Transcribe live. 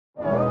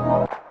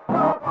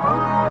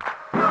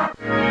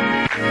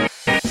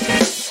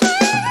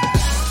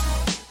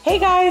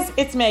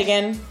guys, it's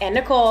Megan and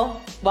Nicole.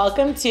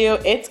 Welcome to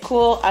It's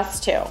Cool Us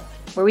Too,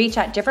 where we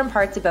chat different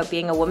parts about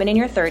being a woman in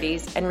your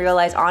 30s and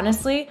realize,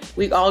 honestly,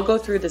 we all go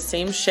through the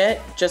same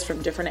shit, just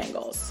from different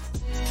angles.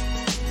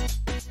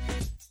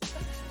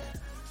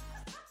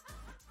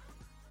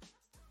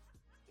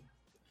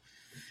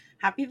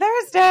 Happy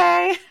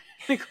Thursday!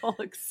 Nicole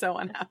looks so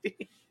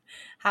unhappy.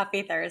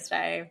 Happy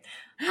Thursday.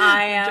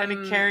 I'm trying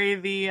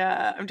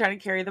to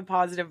carry the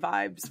positive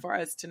vibes for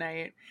us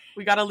tonight.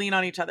 We got to lean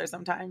on each other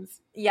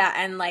sometimes. Yeah,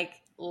 and like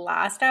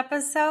last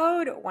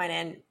episode went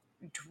in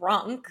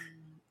drunk.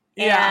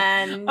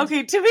 Yeah. And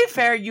okay, to be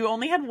fair, you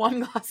only had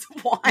one glass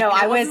of wine. No,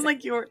 I was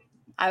like,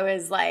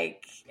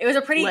 it was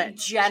a pretty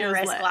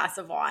generous glass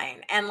of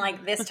wine. And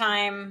like this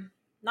time,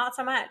 not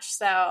so much.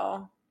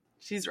 So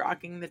she's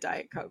rocking the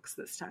Diet Cokes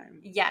this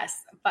time.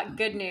 Yes, but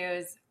good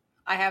news.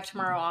 I have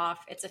tomorrow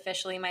off. It's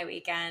officially my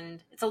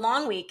weekend. It's a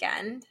long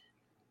weekend.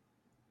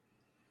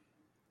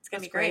 It's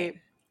going to be great.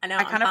 I know.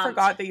 I kind of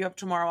forgot that you have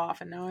tomorrow off,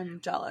 and now I'm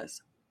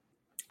jealous.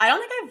 I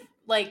don't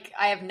think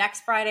I have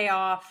next Friday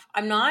off.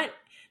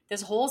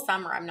 This whole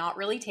summer, I'm not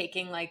really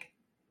taking like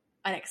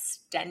an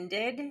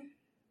extended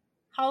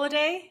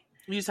holiday.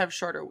 You just have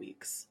shorter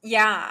weeks.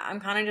 Yeah.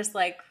 I'm kind of just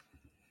like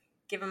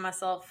giving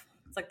myself,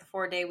 it's like the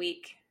 4-day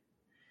week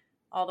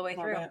all the way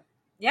through. It.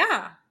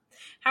 Yeah.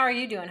 How are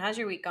you doing? How's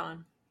your week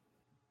going?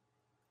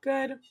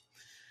 Good.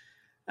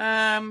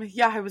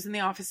 Yeah, I was in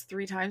the office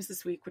 3 times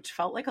this week, which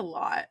felt like a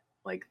lot.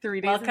 Like 3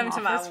 days Welcome in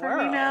to office my for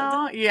world. me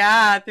now.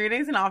 Yeah, 3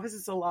 days in office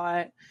is a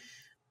lot.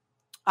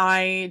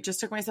 I just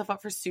took myself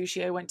out for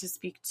sushi. I went to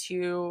speak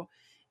to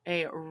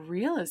a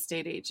real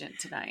estate agent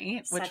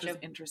tonight, which was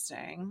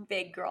interesting.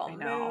 Big girl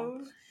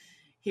move.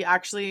 He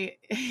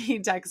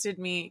texted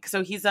me.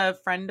 So he's a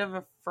friend of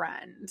a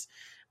friend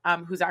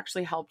who's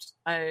actually helped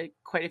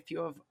quite a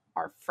few of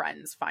our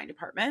friends find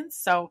apartments.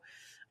 So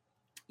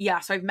yeah,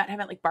 so I've met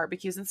him at like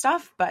barbecues and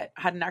stuff, but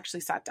hadn't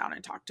actually sat down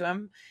and talked to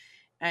him.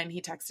 And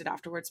he texted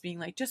afterwards being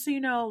like, just so you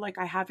know, like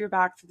I have your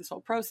back through this whole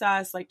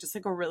process, like just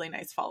like a really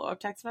nice follow-up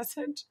text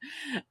message.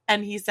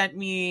 And he sent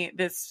me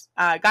this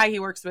guy he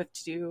works with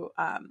to do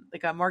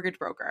like a mortgage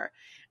broker.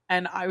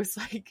 And I was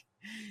like,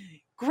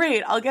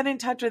 great, I'll get in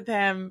touch with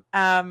him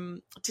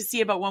to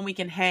see about when we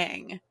can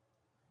hang.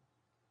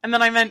 And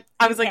then I meant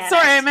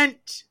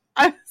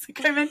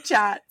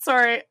chat.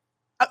 Sorry.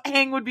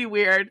 Hang would be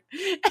weird.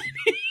 And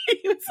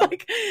he was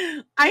like,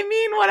 I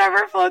mean,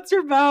 whatever floats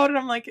your boat. And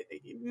I'm like,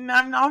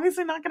 I'm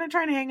obviously not going to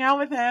try and hang out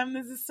with him.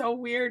 This is so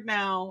weird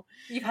now.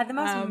 You've had the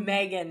most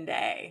Megan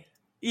day.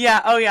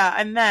 Yeah. Oh, yeah.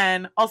 And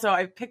then also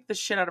I picked the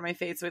shit out of my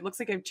face. So it looks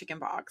like I have chicken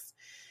pox.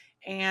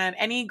 And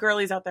any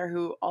girlies out there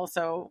who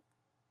also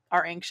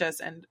are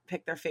anxious and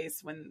pick their face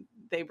when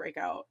they break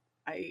out,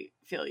 I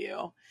feel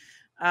you.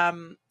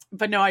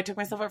 But no, I took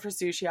myself out for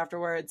sushi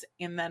afterwards.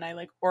 And then I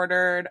like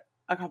ordered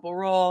a couple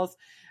rolls,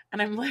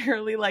 and I'm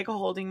literally like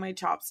holding my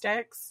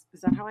chopsticks.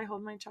 Is that how I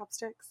hold my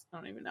chopsticks? I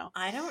don't even know.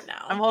 I don't know.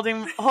 I'm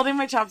holding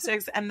my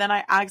chopsticks, and then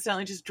I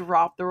accidentally just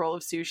dropped the roll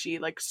of sushi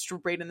like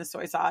straight in the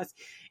soy sauce.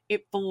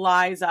 It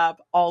flies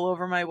up all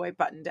over my white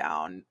button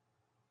down,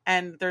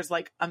 and there's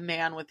like a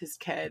man with his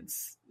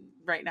kids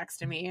right next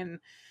to me, and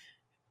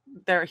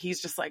he's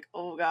just like,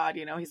 oh god,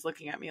 he's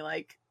looking at me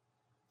like,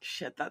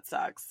 shit, that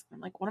sucks. I'm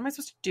like, what am I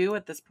supposed to do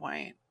at this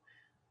point?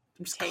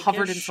 I'm just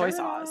covered in soy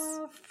sauce.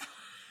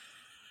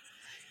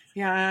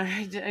 Yeah,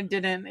 I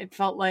didn't. It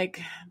felt like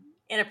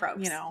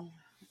inappropriate.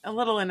 A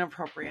little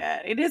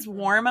inappropriate. It is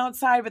warm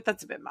outside, but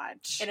that's a bit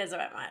much. It is a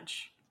bit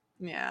much.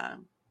 Yeah.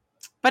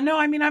 But no,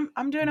 I mean,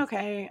 I'm doing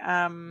okay.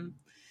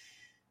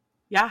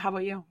 Yeah, how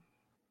about you?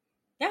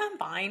 Yeah, I'm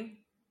fine.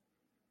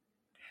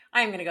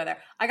 I am going to go there.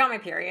 I got my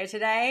period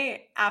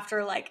today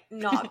after like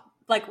not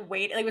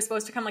wait. It was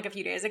supposed to come like a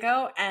few days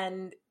ago,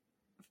 and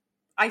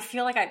I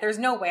feel like there's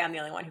no way I'm the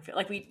only one who feel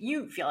like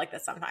you feel like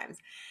this sometimes.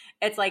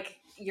 It's like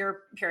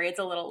your period's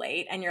a little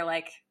late and you're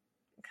like,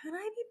 could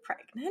I be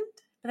pregnant?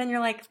 But then you're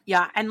like,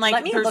 yeah. And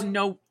like, there's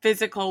no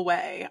physical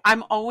way.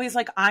 I'm always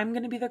like, I'm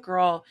going to be the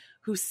girl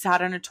who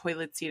sat on a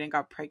toilet seat and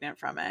got pregnant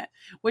from it,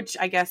 which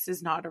I guess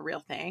is not a real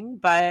thing,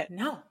 but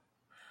no,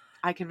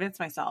 I convinced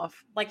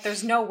myself. Like,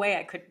 there's no way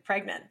I could be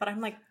pregnant, but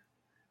I'm like,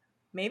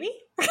 maybe?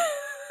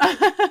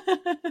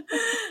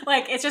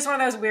 Like, it's just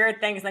one of those weird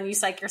things. Then you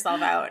psych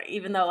yourself out,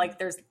 even though like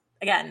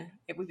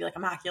it would be like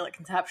immaculate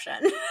conception.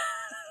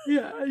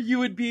 Yeah, you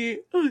would be,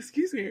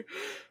 excuse me.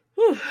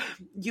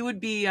 You would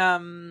be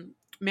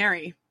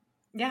Mary.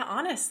 Yeah,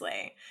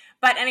 honestly.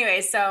 But anyway,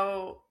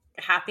 so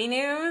happy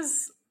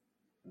news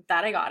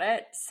that I got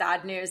it.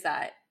 Sad news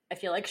that I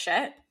feel like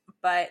shit,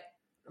 but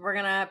we're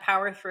going to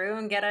power through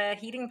and get a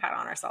heating pad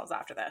on ourselves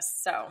after this.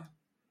 So.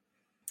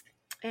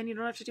 And you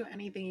don't have to do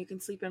anything. You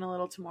can sleep in a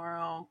little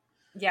tomorrow.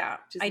 Yeah.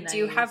 I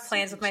do have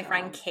plans with my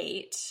friend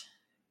Kate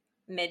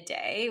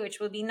midday,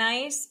 which would be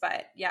nice.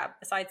 But yeah,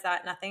 besides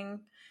that, nothing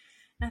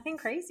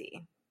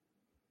crazy.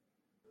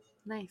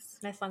 Nice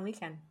long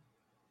weekend.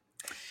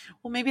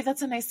 Well, maybe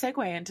that's a nice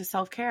segue into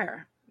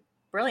self-care.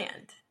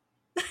 Brilliant.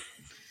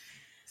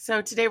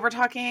 So today we're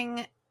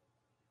talking.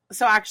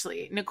 So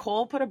actually,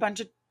 Nicole put a bunch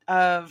of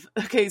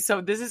okay,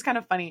 so this is kind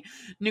of funny.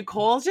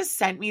 Nicole just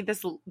sent me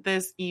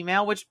this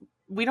email, which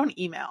we don't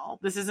email.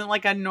 This isn't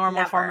like a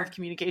normal form of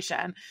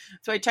communication.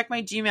 So I check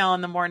my Gmail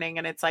in the morning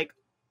and it's like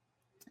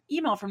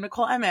email from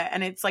Nicole Emmett,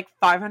 and it's like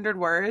 500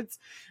 words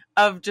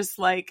of just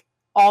like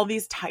all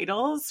these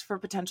titles for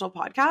potential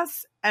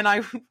podcasts.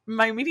 And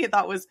my immediate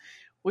thought was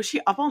she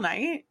up all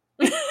night?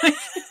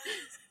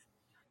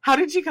 How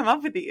did she come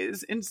up with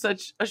these in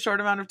such a short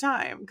amount of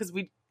time? Because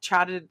we'd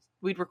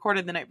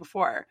recorded the night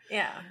before.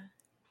 Yeah.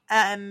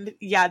 And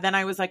yeah, then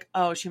I was like,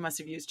 oh, she must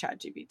have used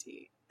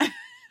ChatGPT.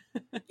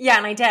 Yeah,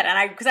 and I did.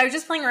 And because I was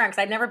just playing around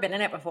because I'd never been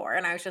in it before.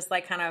 And I was just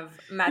like kind of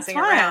messing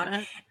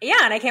around. Yeah,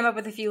 and I came up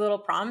with a few little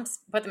prompts,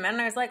 put them in,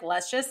 and I was like,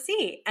 let's just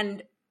see.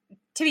 And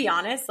to be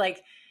honest,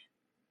 like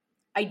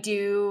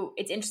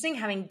it's interesting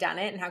having done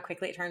it and how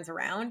quickly it turns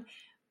around.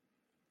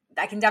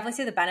 I can definitely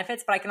see the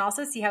benefits, but I can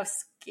also see how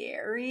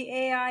scary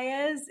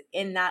AI is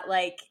in that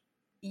like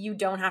you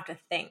don't have to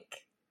think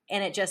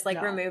and it just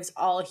like removes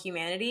all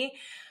humanity.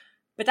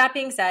 But that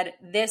being said,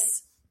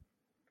 this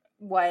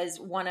was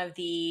one of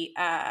the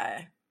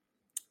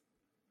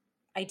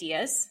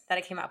ideas that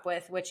I came up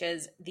with, which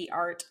is the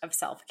art of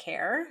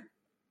self-care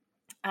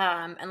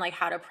and like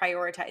how to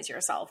prioritize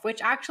yourself,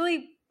 which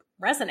actually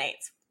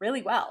resonates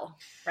really well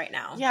right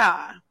now.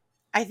 Yeah.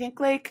 I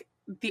think like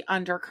the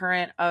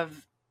undercurrent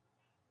of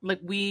like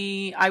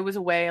I was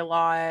away a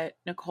lot.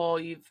 Nicole,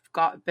 you've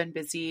been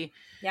busy.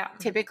 Yeah.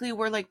 Typically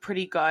we're like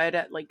pretty good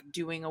at like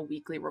doing a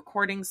weekly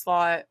recording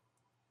slot.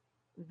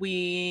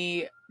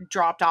 We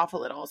dropped off a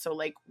little. So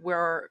like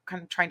we're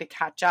kind of trying to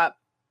catch up.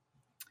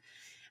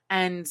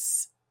 And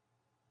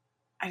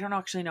I don't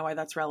actually know why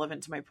that's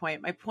relevant to my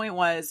point. My point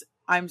was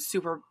I'm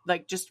super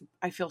like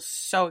I feel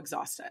so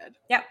exhausted.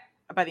 Yeah.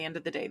 By the end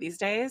of the day these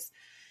days.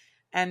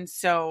 And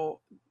so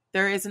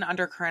there is an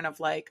undercurrent of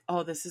like,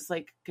 oh, this is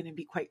like going to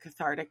be quite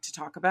cathartic to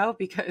talk about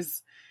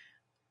because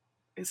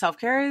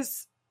self-care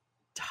is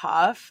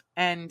tough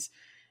and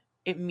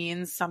it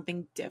means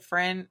something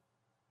different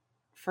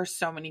for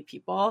so many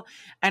people.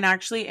 And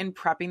actually in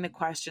prepping the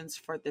questions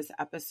for this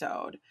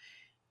episode,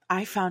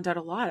 I found out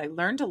a lot. I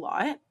learned a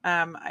lot.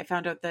 I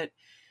found out that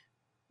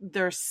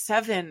there's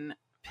 7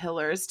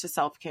 pillars to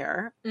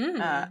self-care,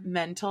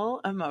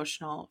 mental,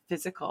 emotional,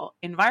 physical,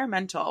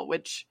 environmental,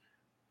 which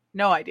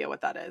no idea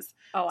what that is.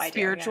 Oh, I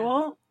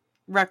spiritual,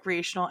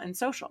 recreational, and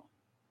social.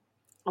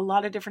 A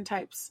lot of different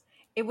types.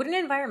 It wouldn't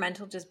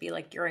environmental just be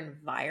like your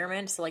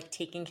environment, so like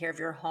taking care of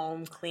your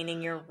home,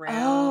 cleaning your room,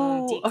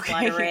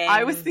 decluttering. Okay.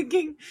 I was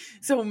thinking,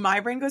 so my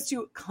brain goes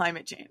to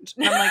climate change.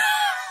 And I'm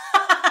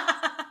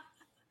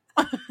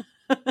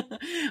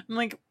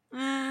like,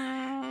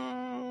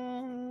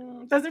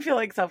 doesn't feel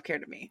like self-care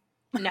to me.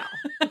 No.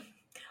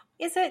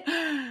 Is it?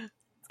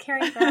 It's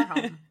caring for our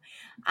home.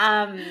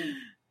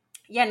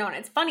 Yeah, no, and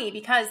it's funny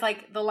because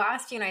like the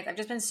last few nights I've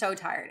just been so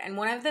tired. And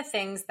one of the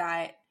things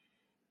that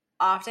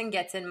often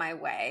gets in my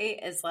way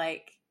is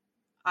like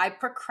I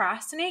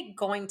procrastinate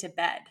going to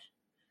bed.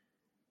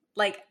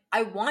 Like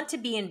I want to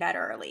be in bed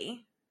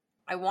early.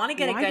 I want to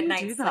get a good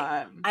night's sleep.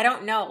 I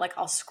don't know. Like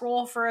I'll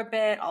scroll for a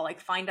bit. I'll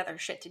like find other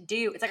shit to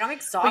do. It's like I'm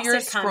exhausted. But you're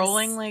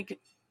scrolling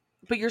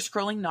but you're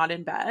scrolling not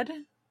in bed?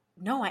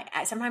 No,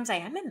 sometimes I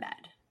am in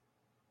bed.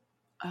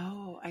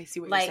 Oh, I see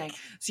what you're saying.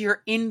 So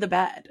you're in the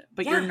bed,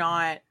 but you're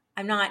not.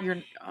 I'm not.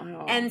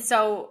 And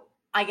so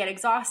I get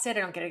exhausted.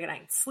 I don't get a good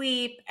night's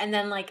sleep. And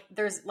then like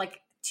there's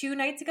like 2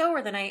 nights ago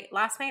or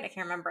last night, I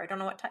can't remember. I don't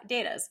know what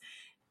day it is.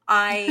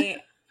 I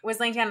was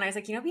laying down and I was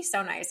like, it'd be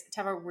so nice to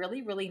have a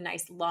really, really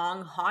nice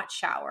long hot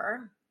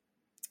shower.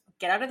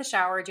 Get out of the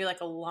shower, do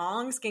like a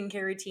long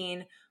skincare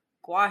routine,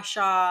 gua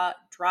sha,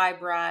 dry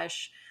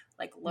brush,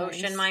 like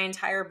lotion my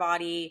entire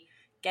body,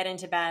 get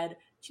into bed. Do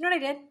you know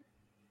what I did?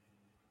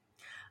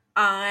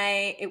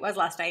 It was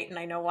last night and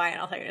I know why, and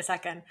I'll tell you in a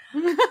second.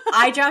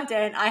 I jumped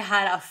in. I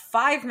had a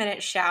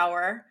 5-minute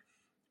shower.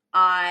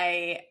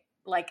 I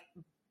like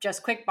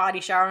just quick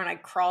body shower and I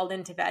crawled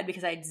into bed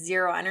because I had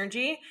zero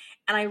energy.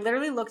 And I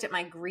literally looked at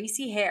my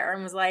greasy hair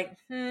and was like,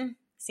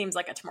 seems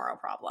like a tomorrow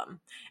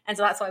problem. And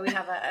so that's why we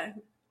have a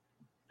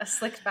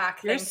slicked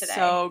back thing today. You're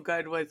so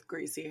good with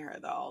greasy hair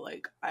though.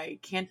 Like I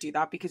can't do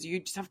that because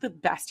you just have the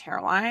best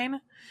hairline.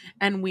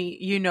 And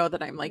you know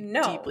that I'm like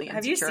deeply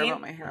insecure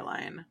about my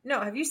hairline.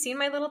 No, have you seen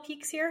my little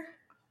peaks here?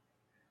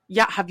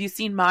 Yeah, have you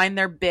seen mine?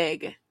 They're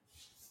big.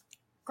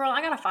 Girl,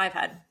 I got a 5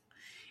 head.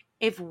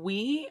 If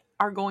we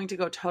are going to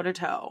go toe to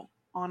toe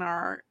on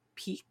our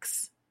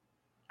peaks,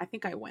 I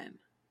think I win.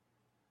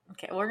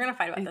 Okay, well, we're going to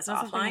fight about this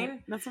offline.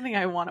 That's something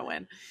I want to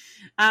win.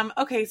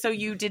 Okay, so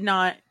you did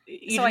not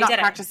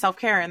practice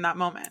self-care in that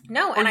moment.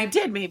 No, and I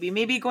did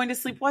maybe going to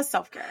sleep was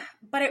self-care.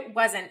 But it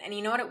wasn't. And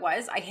you know what it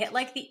was? I hit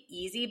like the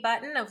easy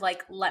button of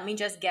like, let me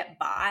just get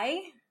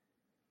by.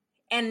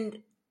 And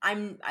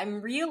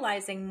I'm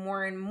realizing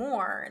more and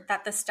more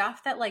that the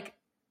stuff that like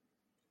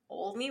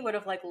old me would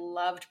have like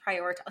loved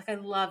prioritize. Like I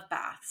love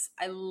baths.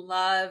 I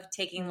love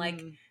taking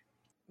like,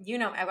 I used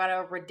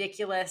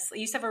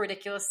to have a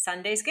ridiculous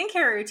Sunday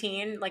skincare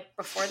routine like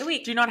before the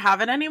week. Do you not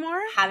have it anymore?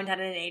 Haven't had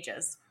it in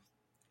ages.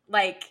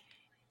 Like,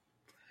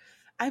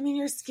 I mean,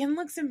 your skin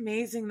looks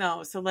amazing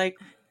though. So like,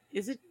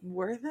 is it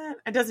worth it?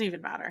 It doesn't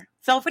even matter.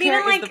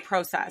 Self-care is the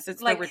process.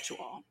 It's the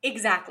ritual.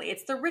 Exactly.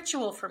 It's the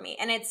ritual for me.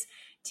 And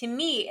to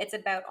me, it's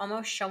about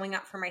almost showing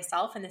up for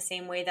myself in the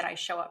same way that I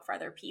show up for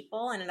other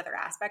people and in other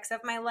aspects of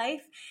my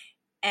life.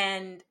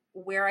 And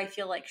where I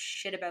feel like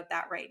shit about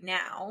that right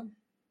now,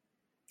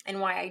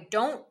 and why I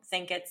don't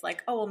think it's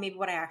like, oh, well, maybe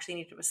what I actually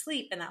needed was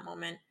sleep in that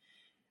moment.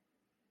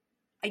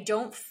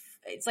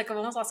 It's like I've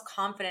almost lost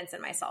confidence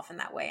in myself in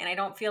that way. And I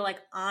don't feel like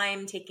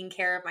I'm taking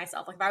care of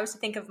myself. Like if I was to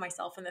think of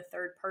myself in the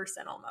third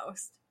person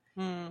almost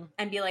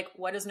and be like,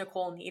 what does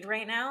Nicole need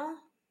right now?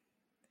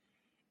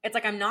 It's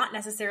like I'm not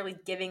necessarily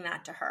giving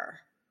that to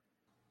her.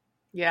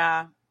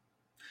 Yeah.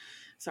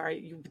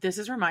 Sorry. This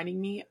is reminding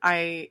me,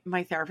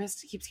 my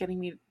therapist keeps getting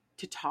me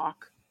to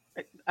talk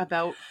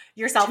about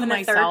yourself in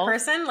the third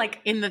person, like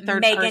in the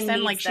third Megan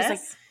person. Like this. She's like,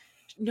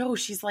 no,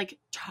 she's like,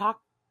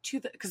 talk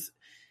to because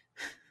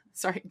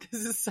sorry,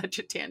 this is such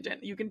a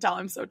tangent. You can tell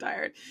I'm so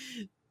tired.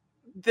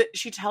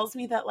 She tells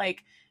me that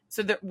like,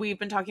 so that we've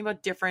been talking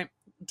about different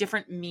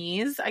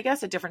me's, I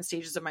guess, at different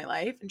stages of my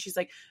life. And she's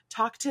like,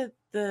 talk to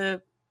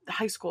the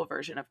high school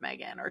version of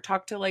Megan, or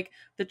talk to like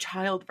the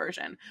child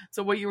version.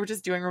 So what you were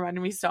just doing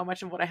reminded me so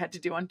much of what I had to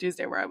do on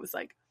Tuesday, where I was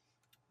like,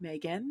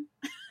 Megan.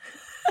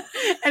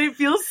 And it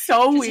feels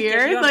so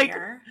weird. Like,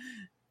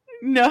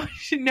 no,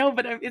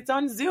 but it's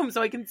on Zoom,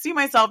 so I can see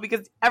myself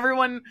because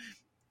everyone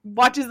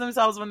watches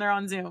themselves when they're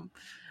on Zoom.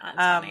 That's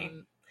funny.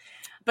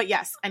 But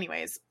yes,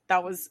 anyways,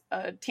 that was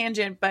a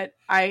tangent, but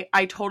I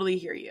totally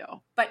hear you.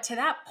 But to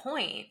that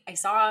point, I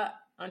saw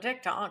on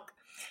TikTok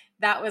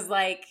that was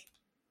like,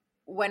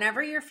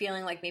 whenever you're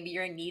feeling like maybe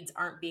your needs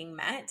aren't being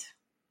met,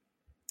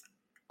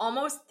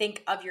 almost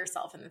think of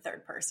yourself in the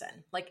third person.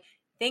 Like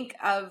think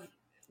of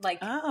like,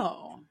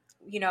 oh,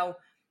 you know,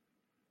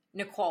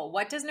 Nicole,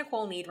 what does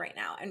Nicole need right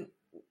now? And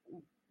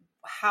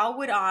how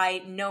would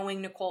I,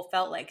 knowing Nicole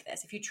felt like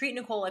this, if you treat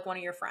Nicole like one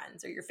of your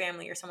friends or your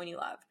family or someone you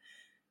love,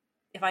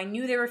 if I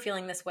knew they were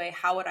feeling this way,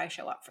 how would I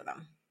show up for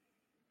them?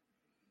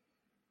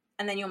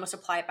 And then you almost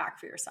apply it back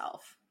for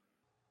yourself.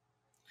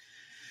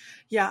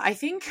 Yeah, I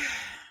think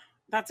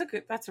that's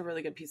a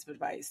really good piece of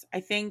advice.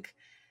 I think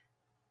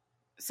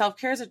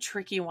self-care is a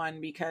tricky one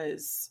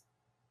because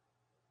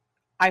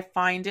I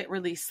find it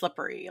really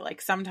slippery.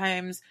 Like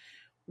sometimes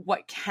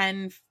what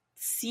can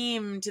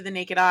seem to the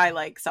naked eye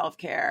like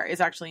self-care is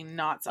actually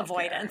not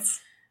self-care. Avoidance.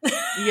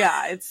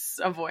 Yeah, it's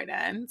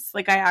avoidance.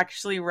 Like I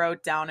actually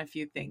wrote down a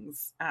few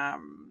things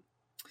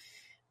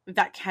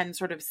that can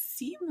sort of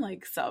seem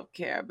like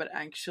self-care, but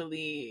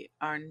actually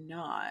are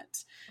not.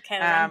 Okay,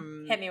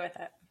 hit me with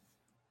it.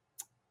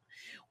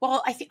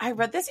 Well, I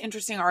read this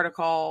interesting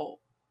article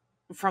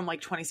from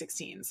like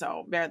 2016,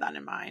 so bear that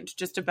in mind,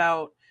 just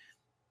about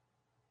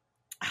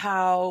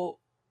how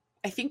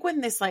I think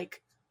when this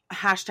like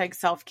hashtag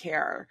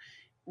self-care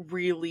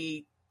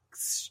really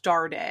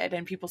started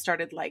and people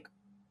started like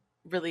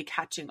really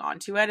catching on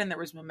to it and there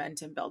was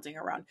momentum building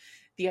around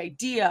the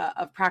idea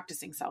of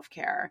practicing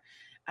self-care,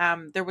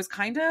 there was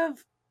kind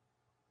of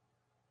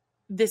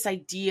this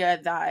idea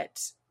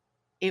that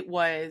it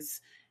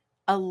was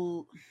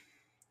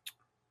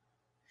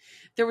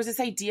there was this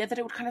idea that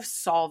it would kind of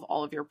solve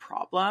all of your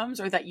problems,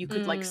 or that you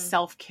could like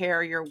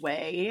self-care your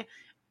way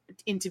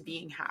into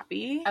being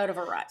happy out of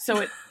a rut.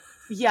 So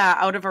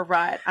out of a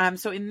rut.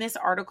 So in this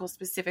article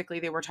specifically,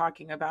 they were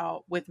talking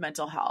about with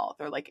mental health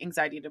or like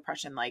anxiety,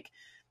 depression, like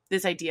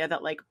this idea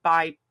that like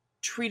by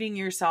treating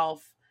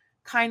yourself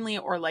kindly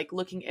or like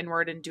looking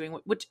inward and doing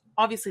which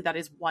obviously that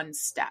is one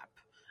step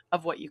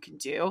of what you can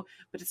do,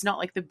 but it's not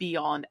like the be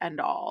all and end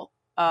all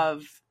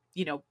of,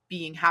 you know,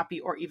 being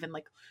happy, or even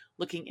like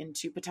looking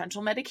into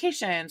potential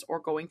medications or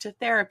going to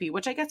therapy,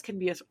 which I guess can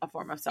be a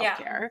form of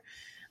self-care.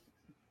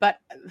 But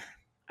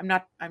I'm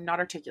not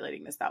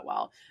articulating this that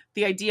well.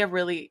 The idea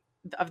really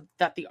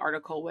that the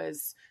article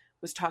was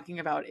talking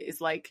about is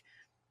like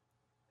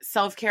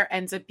self-care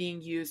ends up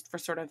being used for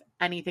sort of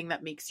anything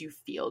that makes you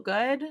feel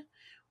good,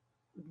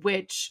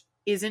 which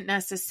isn't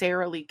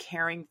necessarily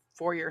caring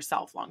for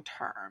yourself long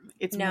term.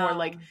 It's more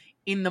like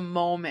in the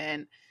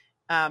moment,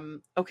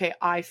 okay,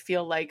 I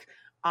feel like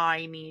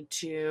I need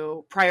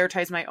to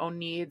prioritize my own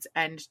needs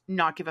and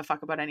not give a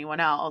fuck about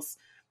anyone else,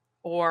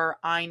 or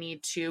I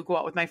need to go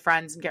out with my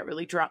friends and get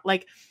really drunk.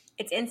 Like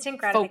it's instant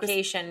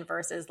gratification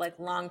versus like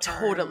long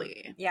term.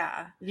 Totally.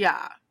 Yeah.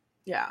 Yeah.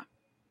 Yeah.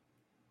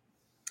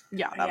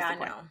 Yeah. That's the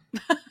point.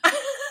 No.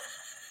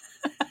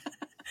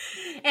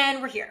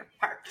 And we're here.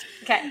 Parked.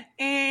 Okay.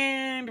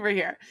 And we're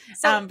here.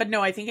 So, but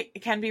no, I think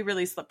it can be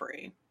really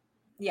slippery.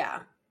 Yeah.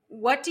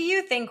 What do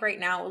you think right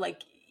now?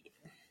 Like,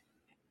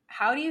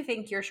 how do you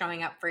think you're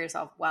showing up for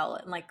yourself well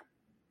and like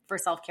for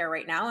self-care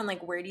right now? And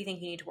like, where do you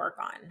think you need to work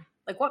on?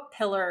 Like what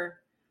pillar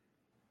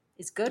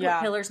is good?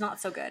 What pillar's not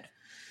so good?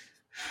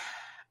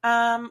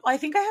 I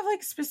think I have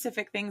like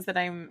specific things that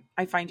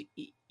I find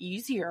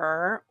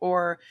easier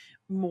or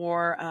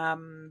more,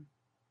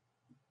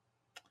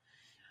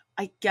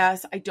 I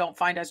guess I don't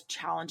find as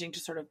challenging to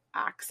sort of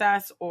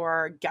access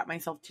or get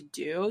myself to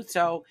do.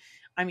 So,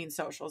 I mean,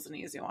 social is an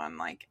easy one.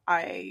 Like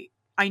I'm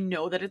I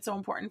know that it's so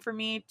important for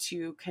me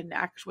to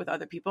connect with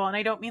other people. And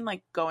I don't mean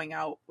like going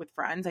out with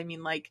friends. I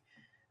mean like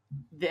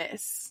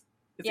this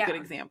is a good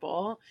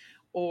example.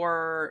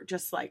 Or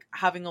just like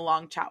having a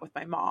long chat with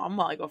my mom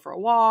while I go for a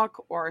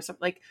walk or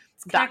something like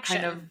that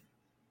kind of,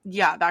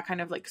 that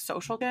kind of like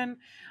social can.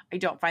 I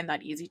don't find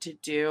that easy to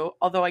do.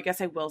 Although I guess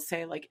I will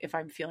say like if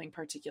I'm feeling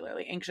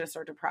particularly anxious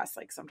or depressed,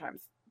 like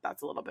sometimes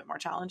that's a little bit more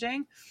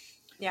challenging.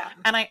 Yeah.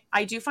 And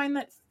I do find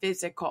that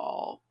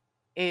physical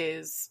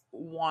is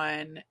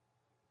one.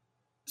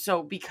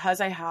 So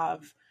because I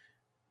have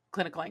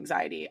clinical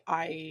anxiety,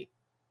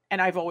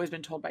 I've always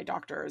been told by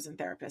doctors and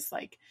therapists,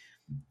 like,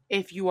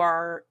 if you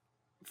are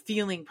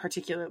feeling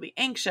particularly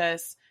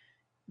anxious,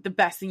 the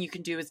best thing you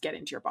can do is get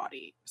into your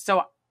body.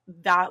 So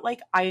that,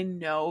 like, I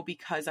know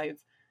because I've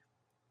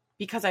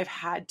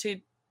had to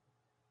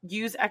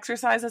use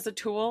exercise as a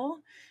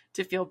tool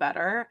to feel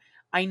better.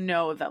 I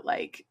know that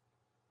like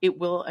it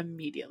will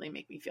immediately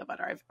make me feel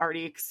better. I've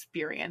already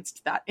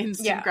experienced that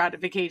instant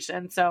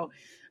gratification. So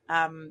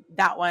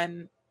that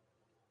one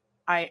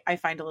I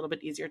find a little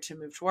bit easier to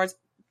move towards.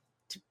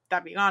 To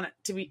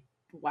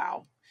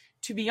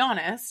be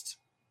honest,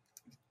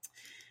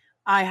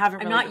 I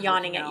haven't. I'm really not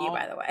yawning at you,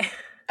 by the way.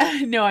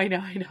 No, I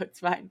know, it's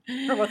fine.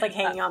 We're both like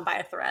hanging on by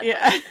a thread.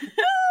 Yeah.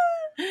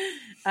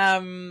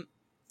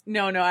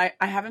 No, I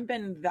haven't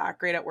been that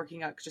great at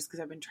working out just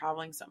because I've been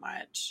traveling so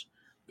much.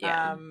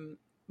 Yeah.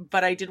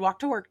 But I did walk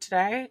to work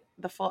today,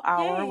 the full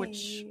hour,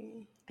 which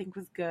I think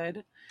was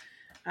good.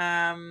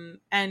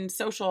 And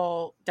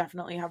social,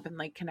 definitely have been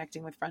like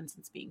connecting with friends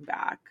since being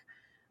back.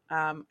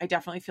 I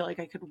definitely feel like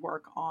I could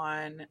work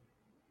on.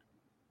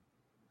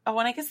 Oh,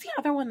 and I guess the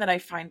other one that I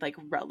find like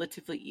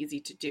relatively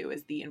easy to do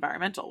is the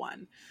environmental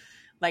one.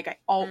 Like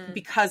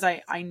because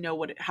I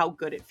know how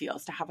good it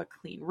feels to have a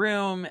clean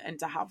room and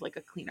to have like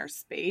a cleaner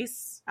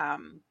space. I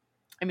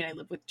mean, I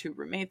live with 2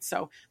 roommates,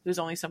 so there's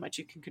only so much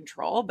you can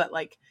control, but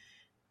like,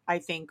 I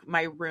think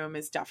my room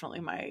is definitely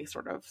my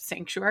sort of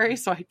sanctuary.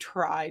 So I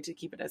try to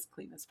keep it as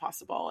clean as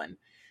possible and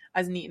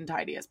as neat and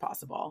tidy as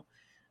possible.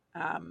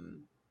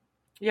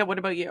 Yeah. What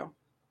about you?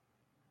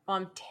 Well,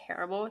 I'm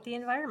terrible with the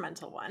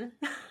environmental one.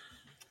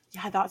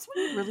 Yeah, that's what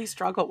I really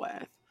struggle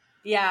with.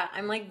 Yeah,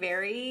 I'm like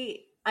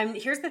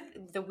here's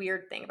the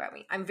weird thing about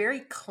me. I'm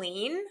very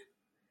clean.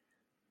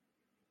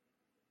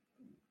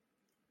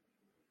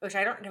 Which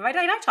did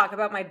I talk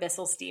about my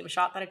Bissell steam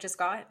shot that I just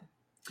got?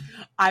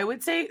 I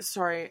would say,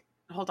 sorry,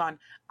 hold on.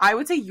 I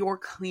would say you're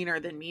cleaner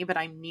than me, but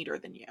I'm neater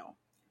than you.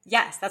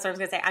 Yes, that's what I was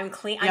going to say. I'm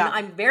clean. Yeah.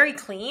 I'm very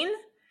clean.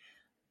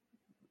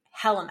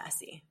 Hella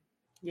messy.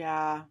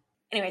 Yeah.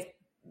 Anyways,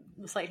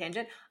 slight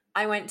tangent.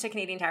 I went to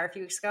Canadian Tire a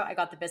few weeks ago. I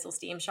got the Bissell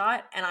steam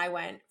shot and I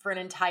went for an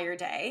entire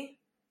day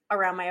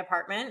around my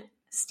apartment,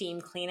 steam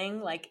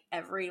cleaning like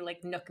every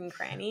like nook and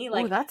cranny,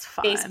 like that's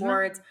fun.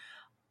 Baseboards.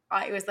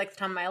 It was like the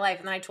time of my life.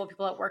 And then I told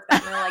people at work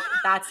that and they're like,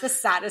 that's the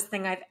saddest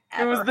thing I've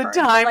ever heard. It was the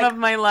time of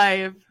my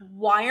life.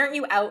 Why aren't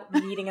you out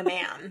meeting a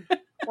man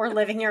or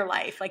living your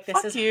life? Like,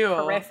 this is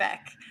horrific.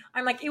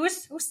 I'm like, it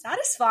was so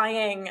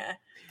satisfying.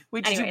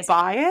 Wait, did you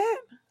buy it?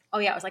 Oh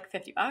yeah, it was like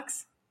 $50.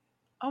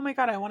 Oh my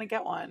God, I want to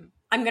get one.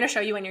 I'm going to show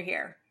you when you're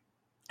here.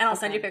 And I'll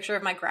send you a picture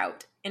of my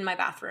grout in my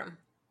bathroom.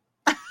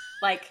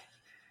 Like,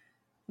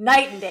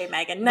 night and day,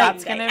 Megan.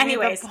 Night and day.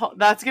 Anyways.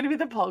 That's going to be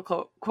the Paul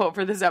quote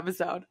for this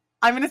episode.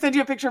 I'm going to send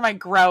you a picture of my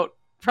grout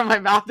from my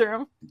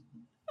bathroom.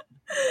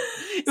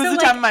 It was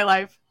the time of my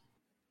life.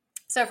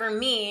 So for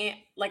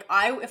me, like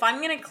if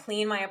I'm going to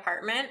clean my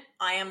apartment,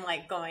 I am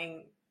like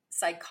going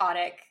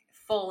psychotic,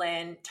 full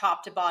in,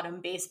 top to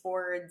bottom,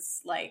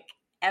 baseboards, like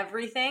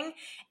everything.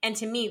 And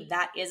to me,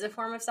 that is a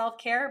form of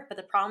self-care. But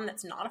the problem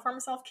that's not a form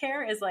of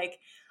self-care is like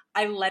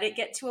I let it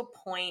get to a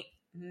point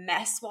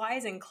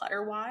mess-wise and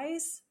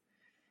clutter-wise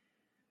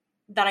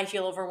that I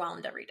feel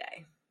overwhelmed every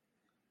day.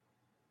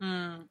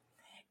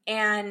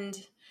 And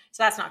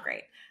so that's not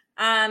great.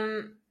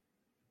 I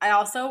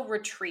also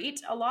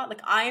retreat a lot.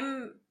 Like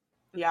I'm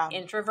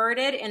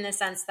introverted in the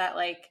sense that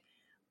like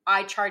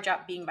I charge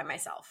up being by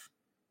myself.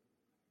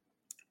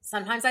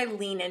 Sometimes I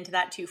lean into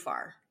that too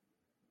far.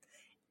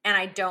 And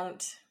I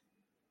don't,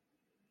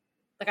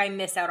 like I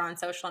miss out on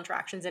social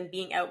interactions and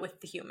being out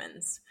with the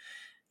humans.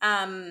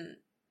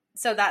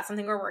 So that's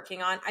something we're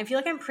working on. I feel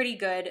like I'm pretty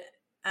good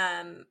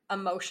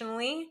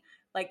emotionally,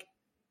 like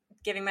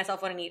giving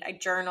myself what I need. I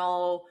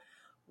journal.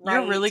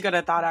 You're really good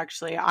at that,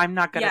 actually. I'm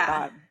not good at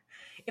that.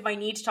 If I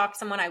need to talk to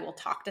someone, I will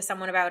talk to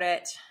someone about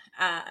it.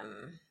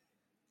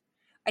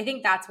 I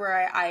think that's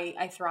where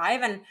I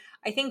thrive. And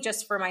I think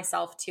just for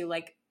myself too,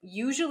 like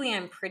usually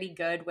I'm pretty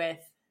good with,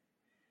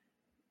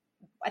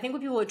 I think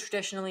what people would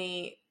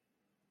traditionally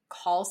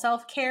call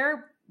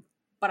self-care,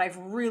 but I've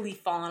really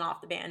fallen off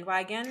the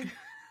bandwagon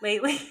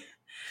lately.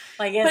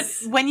 But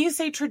when you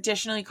say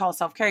traditionally call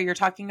self-care, you're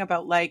talking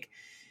about like,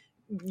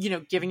 you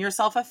know, giving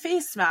yourself a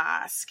face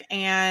mask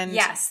and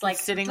like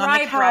sitting on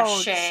the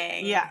couch.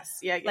 Brushing. Yes.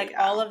 Yeah.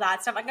 All of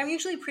that stuff. Like I'm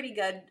usually pretty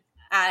good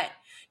at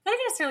not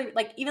necessarily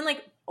like even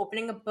like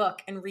opening a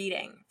book and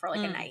reading for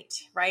like a night,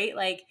 right?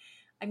 Like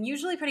I'm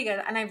usually pretty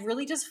good and I've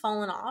really just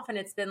fallen off and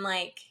it's been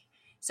like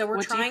So we're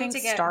what do you trying think to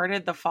get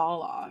started the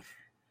fall off?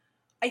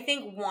 I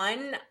think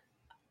I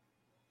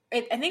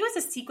think it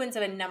was a sequence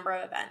of a number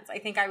of events. I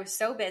think I was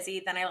so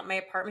busy, then I let my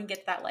apartment get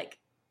to that like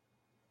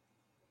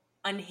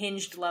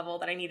unhinged level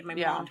that I needed my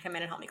mom to come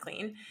in and help me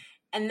clean.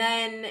 And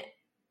then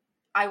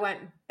I went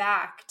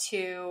back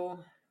to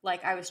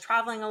like I was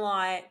traveling a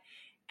lot,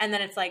 and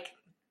then it's like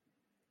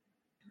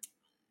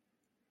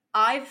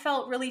I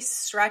felt really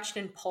stretched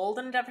and pulled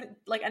in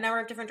a number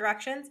of different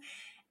directions.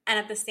 And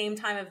at the same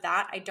time of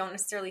that, I don't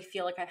necessarily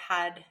feel like I've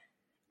had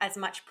as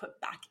much put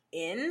back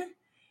in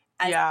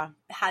as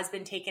has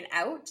been taken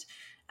out.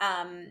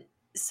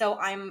 So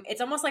it's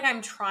almost like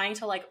I'm trying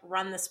to like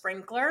run the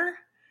sprinkler,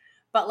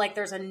 but like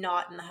there's a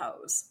knot in the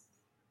hose.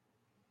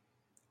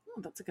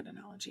 Oh, that's a good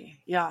analogy.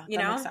 Yeah, you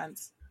that know? makes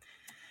sense.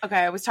 Okay,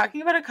 I was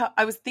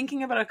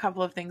thinking about a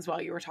couple of things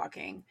while you were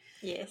talking.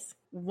 Yes.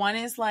 One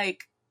is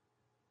like,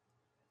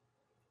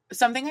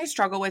 something I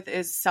struggle with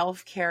is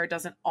self-care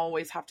doesn't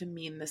always have to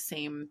mean the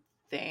same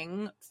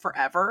thing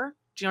forever.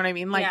 Do you know what I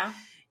mean? Like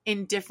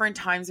in different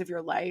times of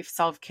your life,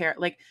 self-care,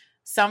 like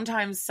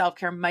sometimes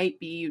self-care might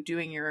be you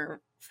doing your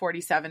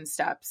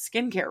 47-step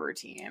skincare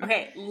routine.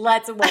 Okay,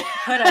 we'll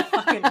put a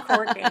fucking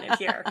cork in it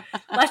here.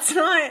 Let's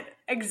not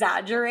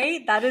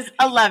exaggerate. That is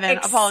 11.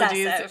 excessive.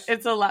 Apologies.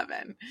 It's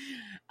 11.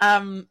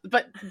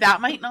 But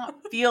that might not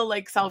feel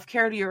like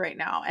self-care to you right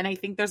now. And I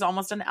think there's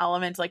almost an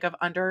element like of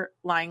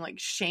underlying like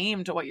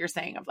shame to what you're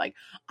saying of like,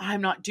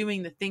 I'm not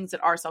doing the things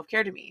that are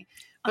self-care to me.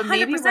 But 100%.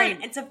 maybe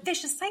It's a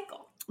vicious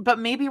cycle. But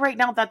maybe right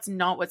now that's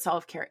not what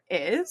self-care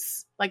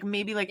is. Like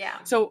maybe like,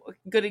 so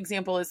a good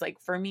example is like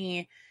for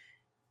me,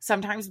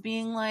 sometimes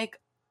being like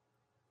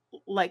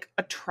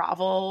a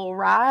travel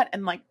rat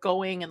and like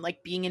going and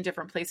like being in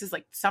different places,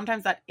 like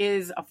sometimes that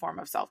is a form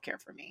of self-care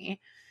for me.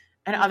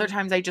 And other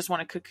times I just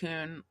want to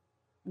cocoon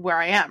where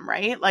I am,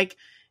 right? Like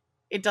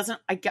it doesn't,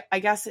 I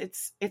guess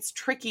it's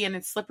tricky and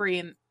it's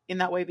slippery in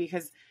that way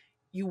because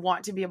you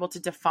want to be able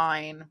to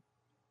define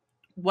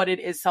what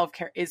it is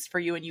self-care is for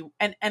you.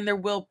 And there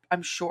will,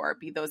 I'm sure,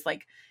 be those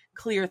like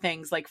clear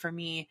things. Like for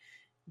me,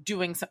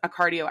 doing a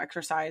cardio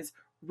exercise,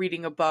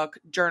 reading a book,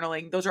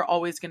 journaling, those are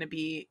always going to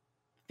be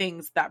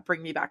things that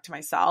bring me back to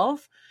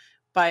myself.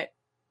 But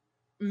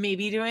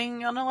maybe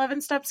doing an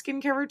 11-step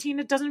skincare routine,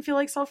 it doesn't feel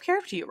like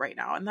self-care to you right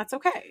now. And that's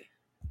okay.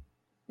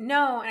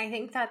 No, and I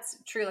think that's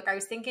true. Like I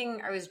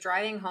was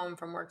driving home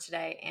from work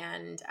today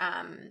and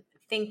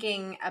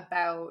thinking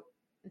about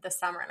the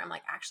summer. And I'm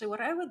like, actually, what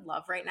I would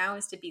love right now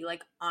is to be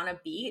like on a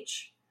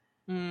beach,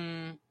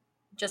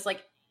 just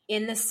like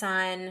in the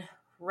sun,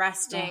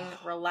 resting,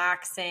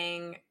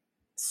 relaxing,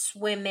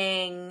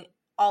 swimming,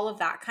 all of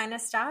that kind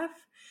of stuff.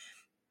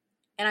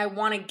 And I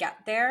want to get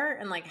there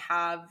and like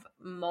have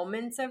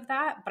moments of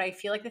that. But I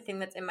feel like the thing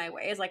that's in my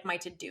way is like my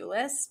to-do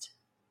list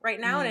right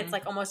now. And it's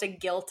like almost a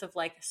guilt of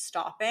like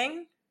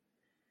stopping.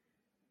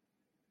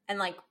 And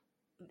like,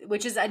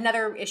 which is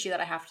another issue that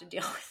I have to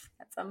deal with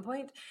at some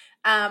point.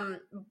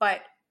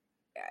 But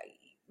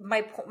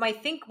my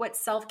think what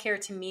self-care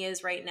to me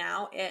is right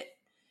now,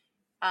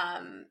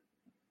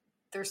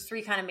 there's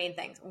three kind of main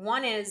things.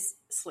 One is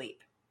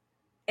sleep.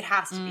 It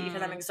has to be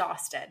because I'm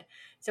exhausted.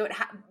 So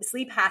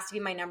sleep has to be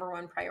my number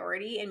one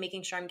priority and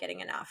making sure I'm getting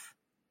enough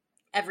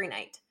every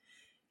night.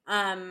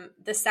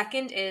 The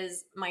second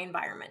is my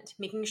environment,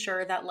 making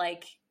sure that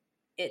like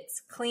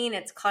it's clean,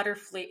 it's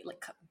clutter-free,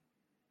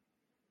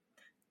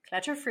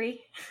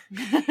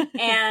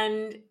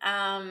 and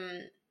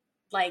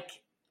like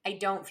I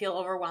don't feel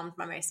overwhelmed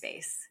by my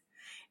space.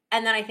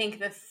 And then I think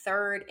the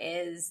third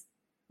is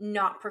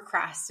not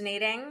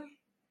procrastinating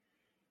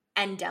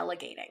and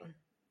delegating.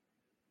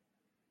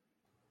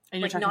 And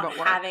you're like talking about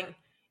work.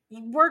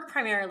 Work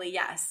primarily,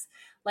 yes.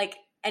 Like,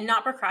 and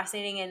not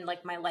procrastinating in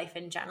like my life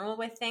in general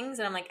with things.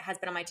 And I'm like, has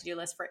been on my to-do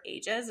list for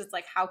ages. It's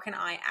like, how can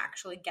I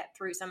actually get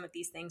through some of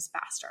these things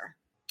faster?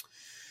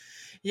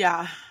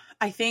 Yeah.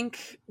 I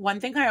think one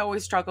thing I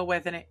always struggle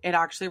with, and it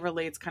actually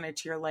relates kind of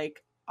to your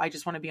like, I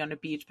just want to be on a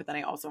beach, but then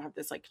I also have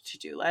this like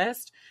to-do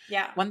list.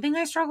 Yeah. One thing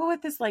I struggle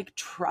with is like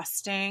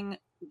trusting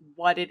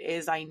what it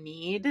is I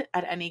need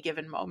at any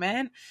given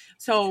moment.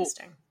 So,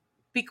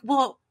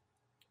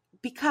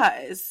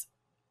 because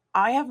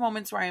I have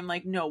moments where I'm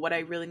like, no, what I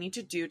really need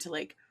to do to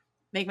like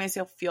make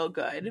myself feel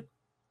good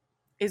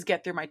is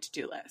get through my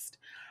to-do list.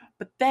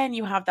 But then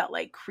you have that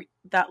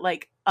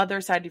like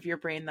other side of your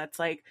brain that's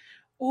like,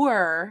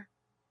 or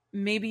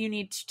maybe you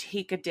need to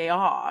take a day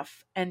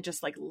off and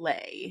just like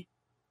lay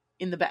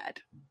in the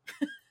bed.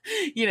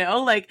 You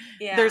know, like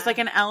there's like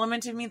an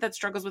element of me that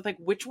struggles with like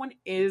which one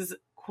is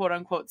quote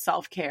unquote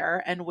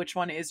self-care and which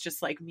one is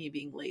just like me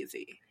being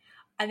lazy.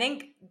 I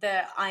think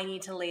I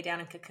need to lay down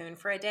and cocoon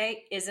for a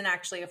day isn't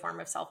actually a form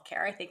of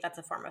self-care. I think that's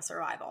a form of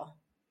survival.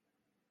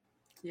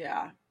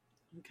 Yeah.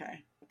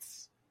 Okay.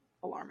 That's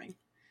alarming.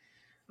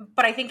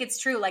 But I think it's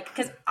true. Like,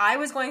 because I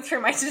was going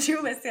through my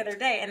to-do list the other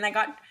day and I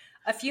got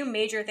a few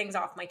major things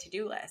off my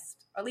to-do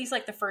list, or at least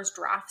like the first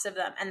drafts of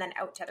them, and then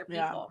out to other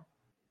people.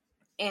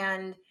 Yeah.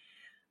 And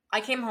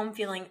I came home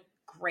feeling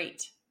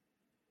great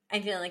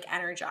and feeling like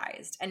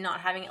energized and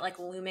not having it like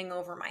looming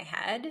over my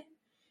head.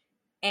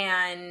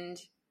 And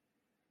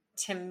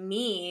to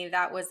me,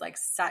 that was like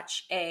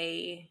such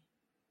a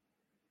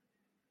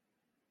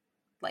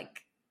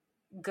like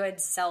good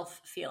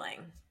self feeling.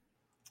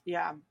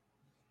 Yeah.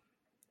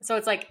 So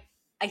it's like,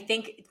 I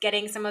think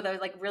getting some of those,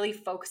 like really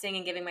focusing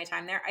and giving my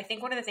time there. I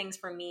think one of the things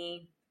for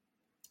me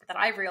that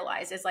I've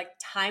realized is like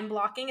time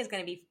blocking is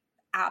going to be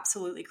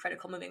absolutely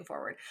critical moving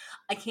forward.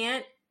 I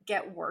can't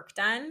get work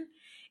done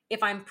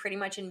if I'm pretty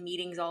much in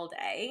meetings all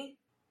day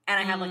and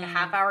I have like a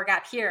half hour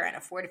gap here and a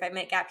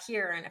 45-minute gap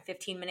here and a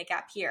 15-minute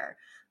gap here.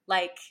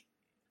 Like,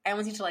 I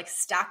almost need to like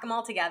stack them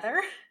all together.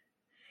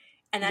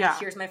 And then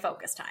here's my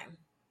focus time.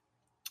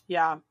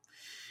 Yeah.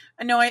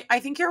 No, I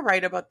think you're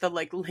right about the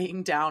like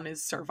laying down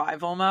is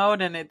survival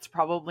mode, and it's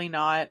probably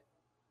not,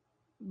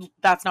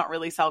 that's not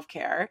really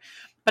self-care.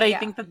 But I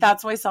think that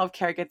that's why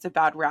self-care gets a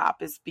bad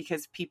rap, is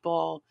because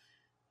people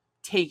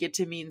take it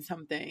to mean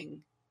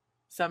something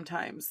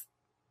sometimes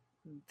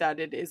that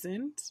it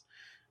isn't.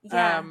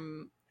 Yeah.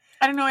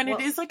 I don't know. And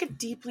it is like a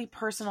deeply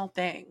personal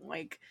thing.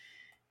 Like,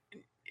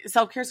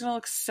 self-care is going to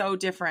look so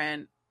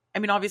different. I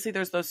mean, obviously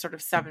there's those sort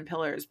of 7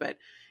 pillars, but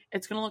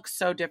it's going to look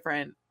so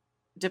different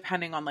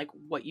depending on like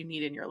what you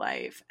need in your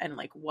life and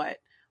like what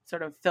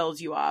sort of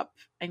fills you up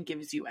and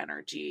gives you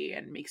energy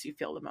and makes you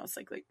feel the most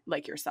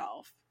like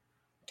yourself.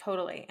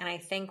 Totally. And I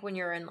think when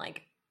you're in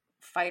like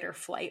fight or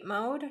flight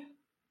mode,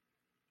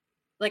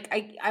 like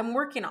I'm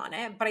working on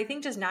it, but I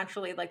think just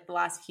naturally like the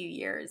last few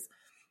years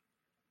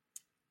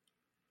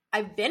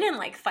I've been in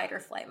like fight or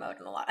flight mode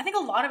in a lot. I think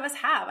a lot of us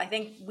have. I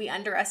think we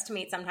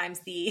underestimate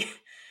sometimes the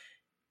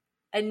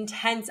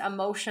intense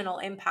emotional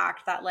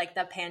impact that like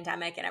the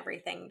pandemic and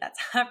everything that's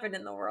happened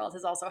in the world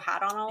has also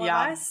had on all of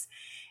us.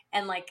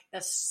 And like the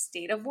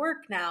state of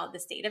work now, the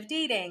state of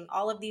dating,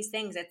 all of these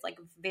things, it's like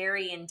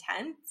very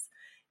intense.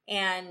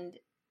 And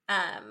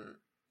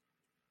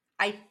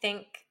I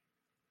think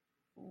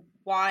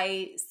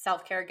why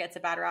self-care gets a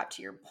bad rap,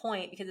 to your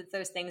point, because it's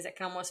those things that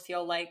can almost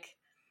feel like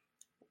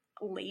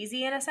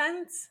lazy in a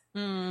sense.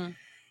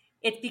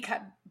 It's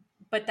because,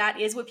 but that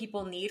is what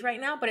people need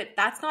right now. But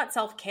that's not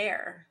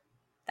self-care.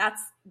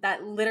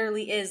 That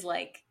literally is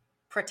like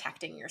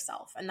protecting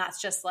yourself. And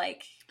that's just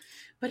like,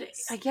 but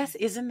I guess,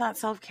 isn't that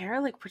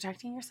self-care, like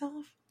protecting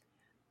yourself?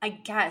 I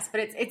guess,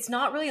 but it's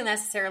not really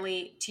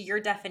necessarily to your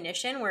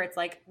definition where it's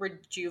like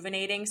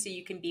rejuvenating so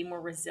you can be more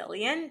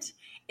resilient.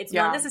 It's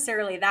not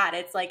necessarily that.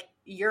 It's like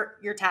you're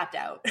tapped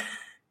out.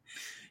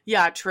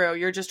 Yeah, true.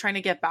 You're just trying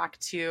to get back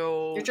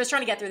to... You're just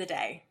trying to get through the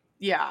day.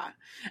 Yeah.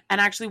 And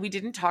actually, we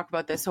didn't talk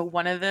about this. So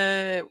one of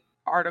the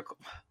articles...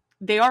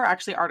 They are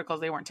actually articles.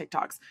 They weren't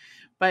TikToks.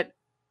 But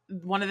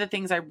one of the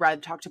things I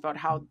read talked about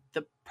how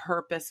the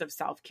purpose of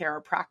self-care or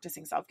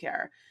practicing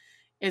self-care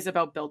is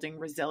about building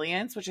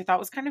resilience, which I thought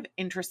was kind of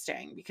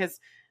interesting because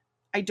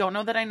I don't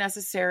know that I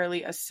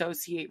necessarily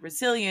associate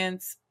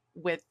resilience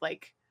with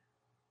like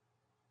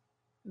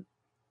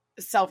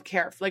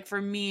self-care. Like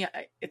for me,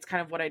 it's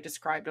kind of what I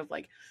described of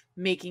like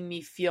making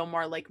me feel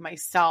more like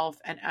myself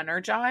and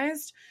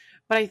energized.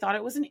 But I thought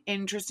it was an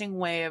interesting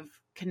way of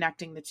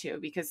connecting the two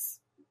because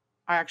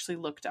I actually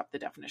looked up the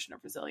definition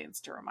of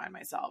resilience to remind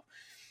myself.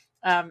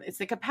 It's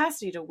the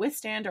capacity to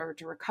withstand or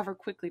to recover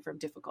quickly from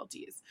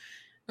difficulties.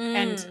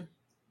 And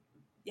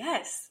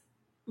yes,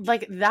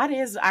 like that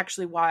is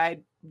actually why I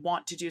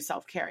want to do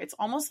self-care. It's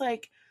almost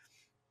like,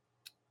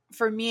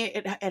 for me,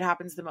 it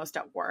happens the most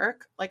at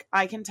work. Like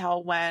I can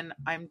tell when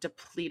I'm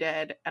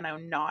depleted and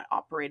I'm not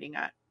operating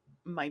at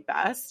my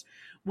best,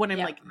 when I'm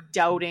like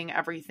doubting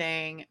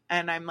everything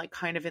and I'm like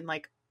kind of in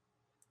like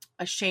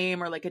a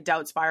shame or like a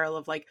doubt spiral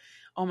of like,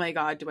 oh my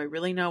God, do I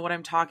really know what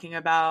I'm talking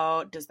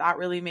about? Does that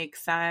really make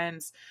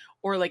sense?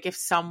 Or like if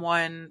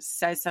someone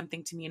says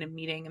something to me in a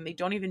meeting and they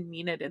don't even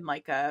mean it in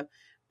like a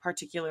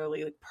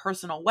particularly like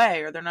personal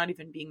way, or they're not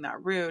even being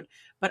that rude,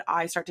 but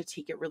I start to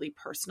take it really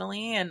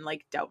personally and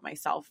like doubt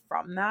myself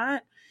from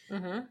that.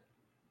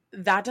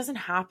 That doesn't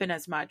happen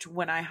as much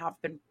when I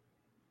have been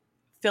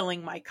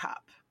filling my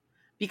cup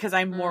because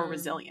I'm more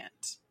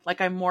resilient.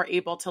 Like I'm more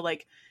able to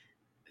like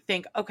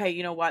think, okay,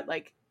 you know what?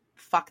 Like,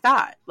 fuck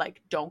that.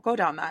 Like, don't go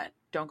down that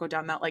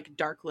like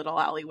dark little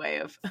alleyway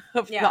of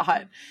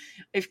thought.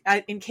 If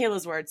in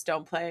Kayla's words,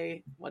 don't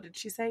play, what did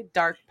she say?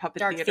 Dark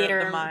theater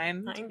of the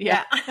mind.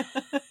 Yeah.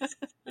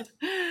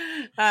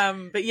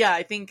 But yeah,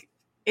 I think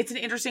it's an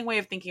interesting way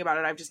of thinking about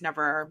it. I've just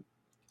never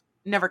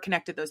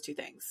connected those two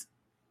things.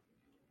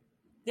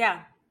 Yeah.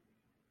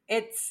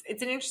 It's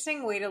an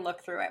interesting way to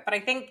look through it. But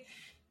I think,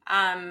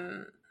 I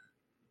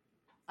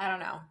don't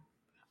know.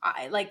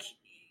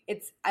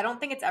 I don't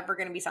think it's ever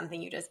going to be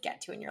something you just get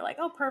to and you're like,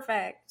 oh,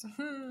 perfect.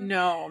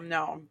 No.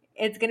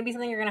 It's going to be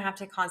something you're going to have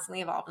to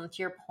constantly evolve. And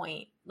to your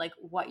point, like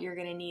what you're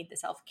going to need, the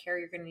self-care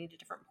you're going to need at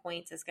different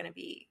points is going to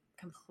be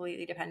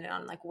completely dependent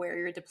on like where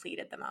you're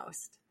depleted the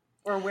most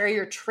or where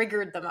you're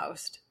triggered the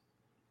most.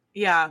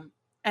 Yeah.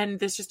 And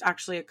this just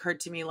actually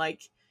occurred to me,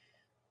 like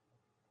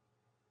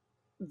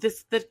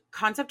the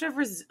concept of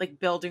like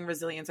building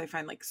resilience, I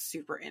find like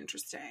super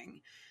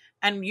interesting.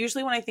 And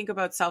usually when I think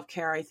about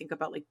self-care, I think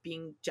about like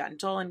being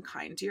gentle and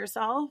kind to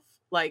yourself.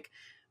 Like,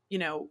 you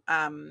know,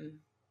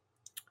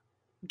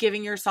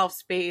 giving yourself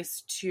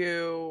space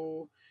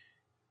to,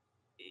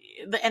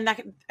 and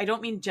that, I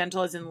don't mean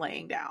gentle as in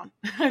laying down.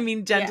 I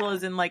mean gentle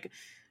as in like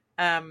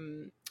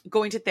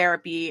going to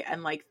therapy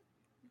and like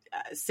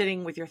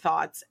sitting with your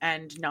thoughts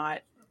and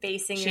not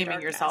facing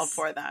shaming yourself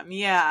for them.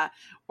 Yeah.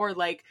 Or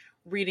like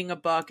reading a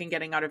book and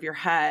getting out of your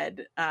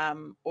head,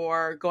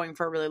 or going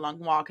for a really long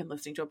walk and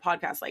listening to a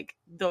podcast. Like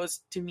those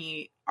to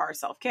me are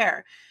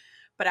self-care.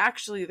 But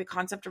actually the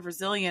concept of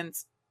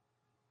resilience,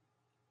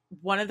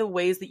 one of the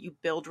ways that you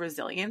build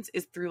resilience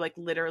is through like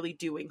literally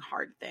doing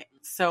hard things.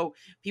 So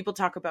people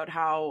talk about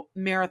how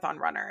marathon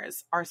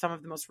runners are some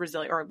of the most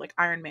resilient, or like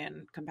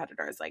Ironman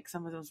competitors, like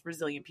some of the most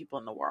resilient people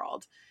in the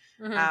world.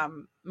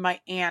 My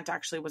aunt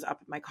actually was up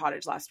at my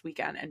cottage last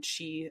weekend, and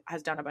she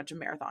has done a bunch of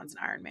marathons and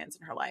Ironmans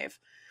in her life.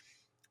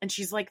 And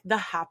she's like the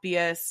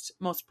happiest,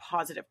 most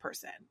positive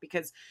person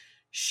because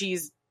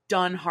she's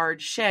done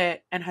hard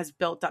shit and has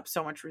built up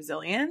so much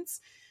resilience.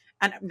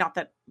 And not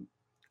that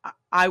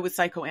I was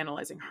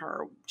psychoanalyzing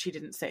her. She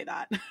didn't say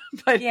that.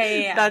 But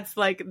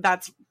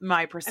that's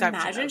my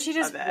perception. Imagine she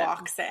just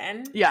walks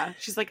in. Yeah.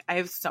 She's like, I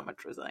have so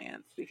much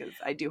resilience because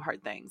I do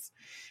hard things.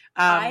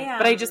 But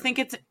I just think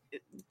it's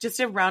just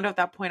to round out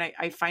that point.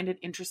 I find it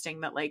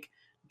interesting that like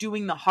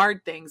doing the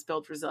hard things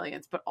builds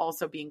resilience, but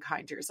also being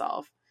kind to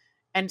yourself.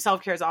 And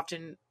self-care is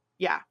often,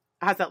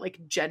 has that like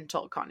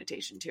gentle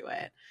connotation to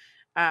it.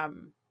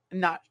 And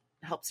that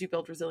helps you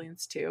build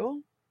resilience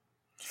too.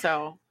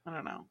 So I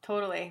don't know.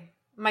 Totally.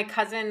 My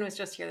cousin was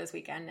just here this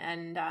weekend,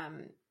 and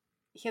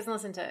he hasn't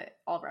listened to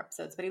all of our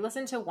episodes, but he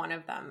listened to one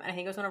of them. And I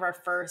think it was one of our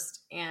first.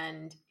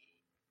 And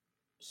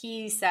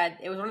he said,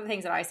 it was one of the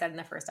things that I said in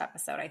the first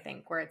episode, I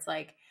think, where it's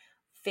like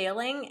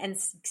failing and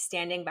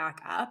standing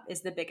back up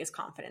is the biggest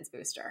confidence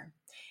booster.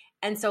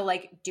 And so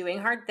like doing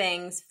hard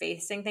things,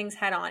 facing things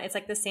head on, it's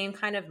like the same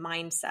kind of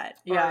mindset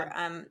or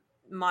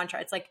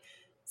mantra. It's like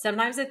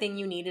sometimes the thing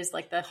you need is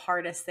like the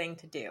hardest thing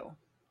to do.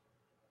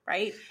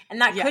 Right.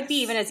 And that could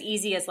be even as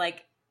easy as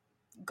like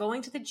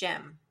going to the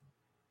gym.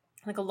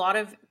 Like a lot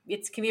of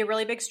it can be a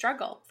really big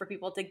struggle for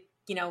people to,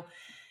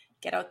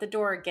 get out the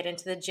door, get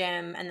into the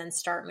gym, and then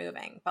start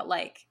moving. But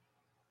like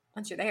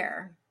once you're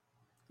there.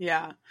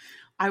 Yeah.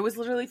 I was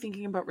literally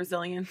thinking about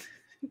resilience.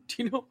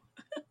 Do you know?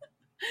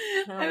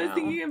 I was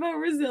thinking about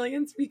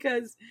resilience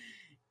because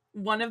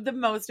one of the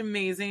most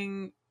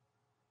amazing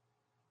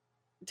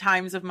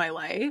times of my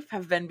life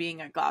have been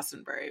being at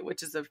Glastonbury,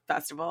 which is a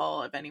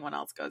festival if anyone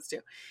else goes to.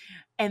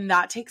 And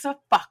that takes a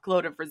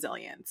fuckload of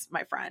resilience,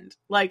 my friend.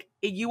 Like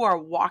you are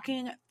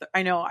walking.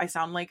 I know I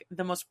sound like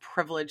the most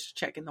privileged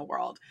chick in the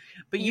world,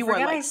 but you are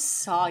like, I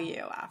saw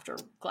you after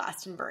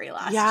Glastonbury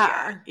last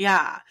year.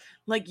 Yeah.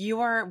 Like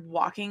you are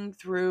walking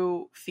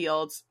through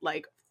fields,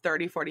 like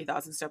 30,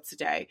 40,000 steps a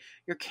day.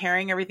 You're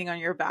carrying everything on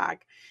your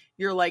back.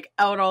 You're like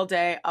out all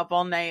day, up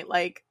all night.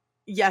 Like,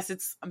 yes,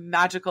 it's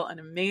magical and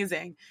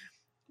amazing.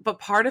 But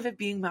part of it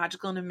being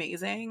magical and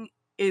amazing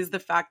is the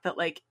fact that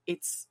like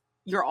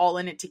you're all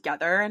in it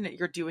together and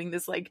you're doing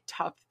this like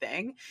tough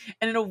thing.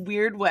 And in a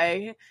weird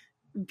way,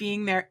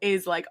 being there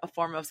is like a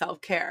form of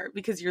self-care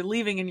because you're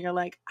leaving and you're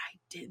like, I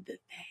did the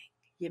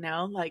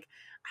thing, like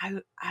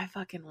I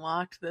fucking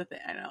walked the thing.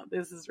 I know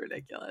this is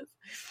ridiculous,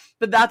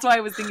 but that's why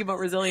I was thinking about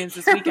resilience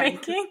this weekend.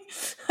 Making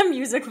a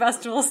music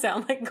festival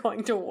sound like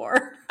going to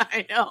war.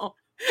 I know.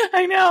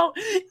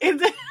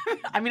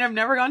 I mean, I've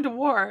never gone to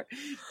war,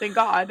 thank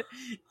God.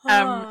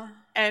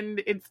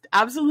 And it's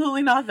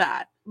absolutely not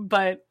that,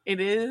 but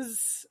it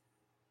is,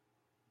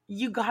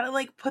 you gotta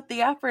like put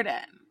the effort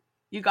in.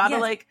 You gotta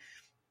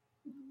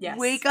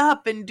wake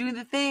up and do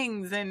the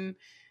things. And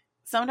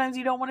sometimes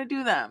you don't want to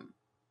do them.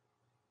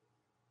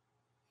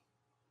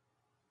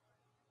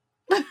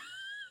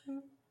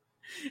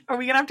 Are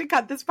we going to have to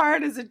cut this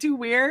part? Is it too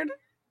weird?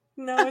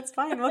 No, it's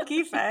fine. We'll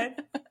keep it.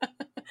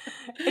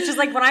 It's just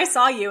like when I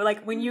saw you,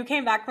 like when you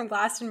came back from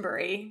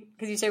Glastonbury,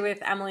 because you stayed with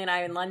Emily and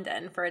I in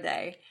London for a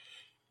day,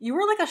 you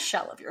were like a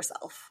shell of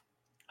yourself.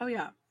 Oh,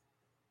 yeah.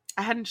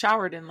 I hadn't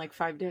showered in like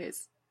 5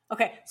 days.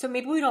 Okay, so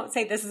maybe we don't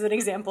say this is an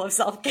example of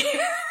self-care.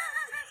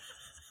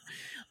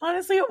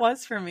 Honestly, it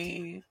was for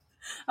me.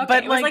 Okay,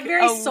 but it was like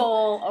very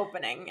soul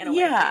opening in a way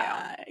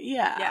for you.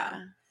 Yeah.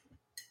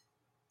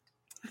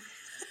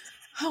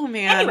 Oh,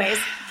 man. Anyways,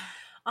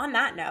 on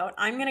that note,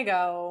 I'm going to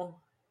go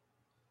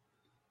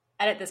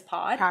edit this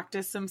pod.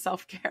 Practice some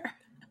self-care.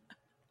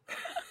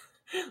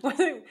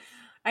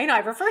 I know,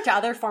 I've referred to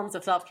other forms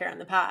of self-care in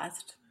the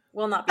past.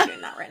 We'll not be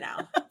doing that right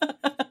now.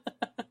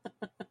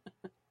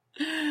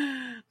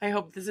 I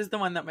hope this is the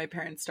one that my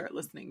parents start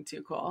listening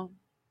to, Cole.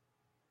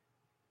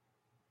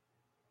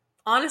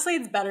 Honestly,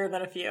 it's better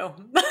than a few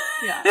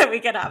that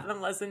we could have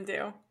them listen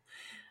to.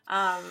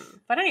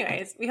 But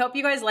anyways, we hope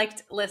you guys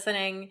liked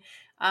listening.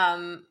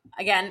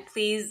 Again,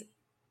 please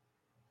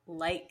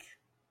like,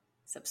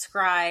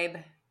 subscribe,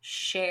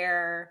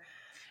 share.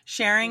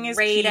 Sharing is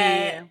rate key.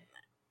 It.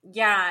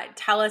 Yeah,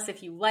 tell us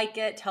if you like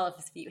it. Tell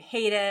us if you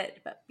hate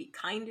it. But be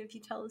kind if you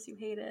tell us you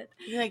hate it.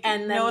 Like,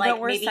 and then know like that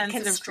we're maybe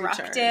sensitive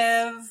constructive.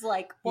 creatures.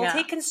 Like we'll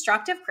take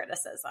constructive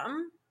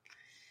criticism.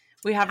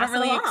 We haven't Pass it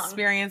really along.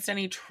 experienced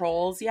any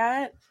trolls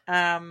yet.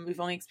 We've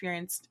only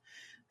experienced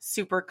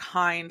super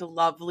kind,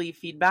 lovely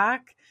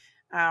feedback.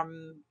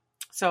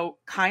 So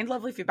kind,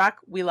 lovely feedback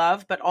we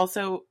love, but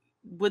also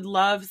would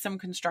love some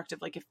constructive,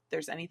 like if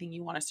there's anything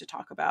you want us to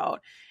talk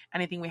about,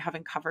 anything we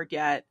haven't covered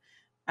yet,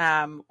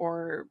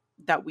 or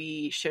that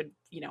we should,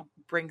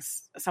 bring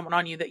someone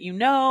on you that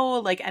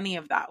like any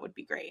of that would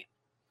be great.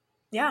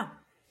 Yeah.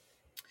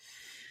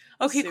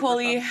 Okay, Super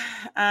Coley.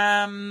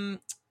 fun.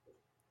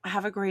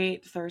 Have a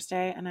great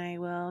Thursday, and I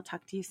will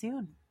talk to you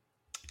soon.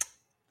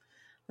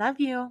 Love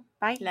you.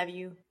 Bye. Love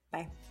you.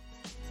 Bye.